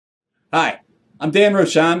Hi, I'm Dan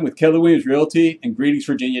Rochon with Keller Williams Realty and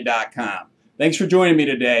greetingsvirginia.com. Thanks for joining me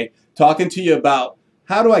today, talking to you about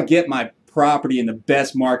how do I get my property in the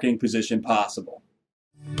best marketing position possible.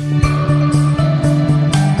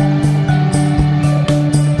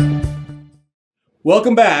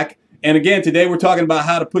 Welcome back. And again, today we're talking about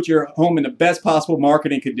how to put your home in the best possible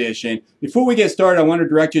marketing condition. Before we get started, I want to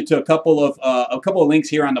direct you to a couple of links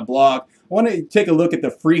here on the blog. I want to take a look at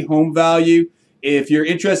the free home value. If you're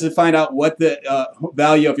interested to find out what the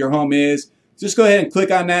value of your home is, just go ahead and click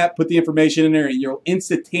on that, put the information in there, and you'll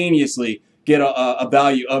instantaneously get a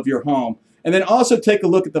value of your home. And then also take a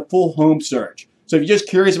look at the full home search. So if you're just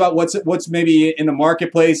curious about what's maybe in the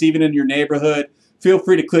marketplace, even in your neighborhood, feel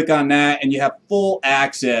free to click on that, and you have full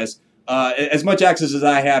access, as much access as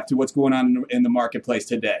I have to what's going on in the marketplace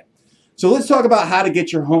today. So let's talk about how to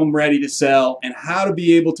get your home ready to sell and how to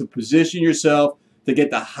be able to position yourself to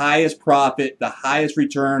get the highest profit, the highest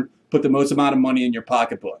return, put the most amount of money in your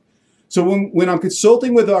pocketbook. So when I'm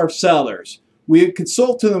consulting with our sellers, we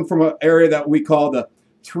consult to them from an area that we call the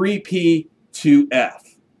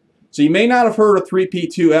 3P2F. So you may not have heard of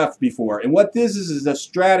 3P2F before. And what this is a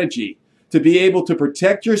strategy to be able to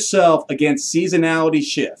protect yourself against seasonality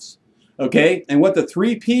shifts. Okay? And what the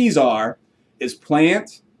 3 Ps are is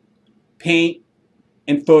plant, paint,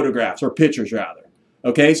 and photographs, or pictures rather.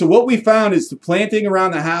 Okay, so what we found is the planting around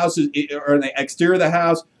the house or the exterior of the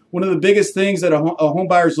house, one of the biggest things that a home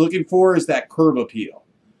buyer is looking for is that curb appeal.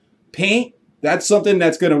 Paint, that's something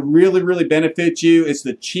that's going to really benefit you. It's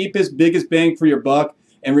the cheapest, biggest bang for your buck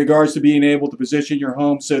in regards to being able to position your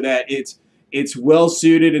home so that it's well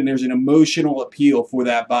suited and there's an emotional appeal for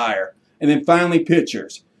that buyer. And then finally,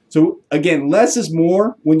 pictures. So again, less is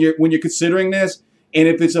more when you're considering this. And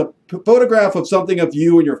if it's a photograph of something of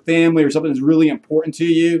you and your family or something that's really important to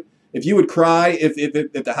you, if you would cry if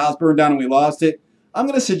the house burned down and we lost it, I'm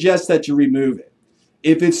going to suggest that you remove it.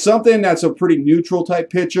 If it's something that's a pretty neutral type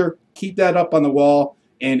picture, keep that up on the wall,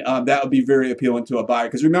 and that would be very appealing to a buyer.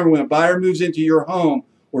 Because remember, when a buyer moves into your home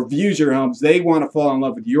or views your homes, they want to fall in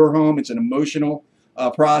love with your home. It's an emotional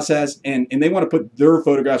process, and they want to put their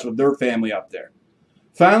photographs of their family up there.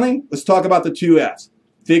 Finally, let's talk about the 2 Fs,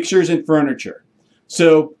 fixtures and furniture.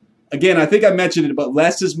 So again, I think I mentioned it, but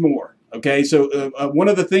less is more. Okay, so one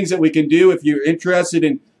of the things that we can do if you're interested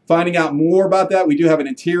in finding out more about that, we do have an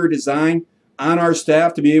interior design on our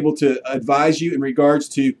staff to be able to advise you in regards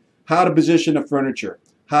to how to position the furniture,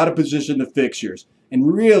 how to position the fixtures, and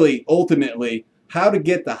really, ultimately, how to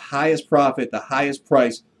get the highest profit, the highest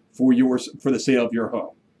price for the sale of your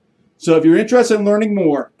home. So if you're interested in learning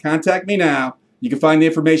more, contact me now. You can find the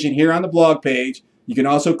information here on the blog page. You can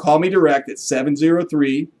also call me direct at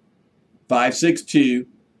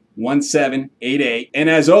 703-562-1788. And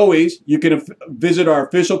as always, you can visit our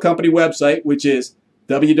official company website, which is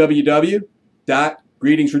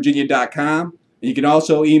www.greetingsvirginia.com. And you can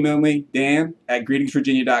also email me,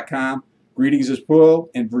 dan@greetingsvirginia.com. Greetings is plural,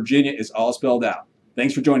 and Virginia is all spelled out.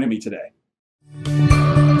 Thanks for joining me today.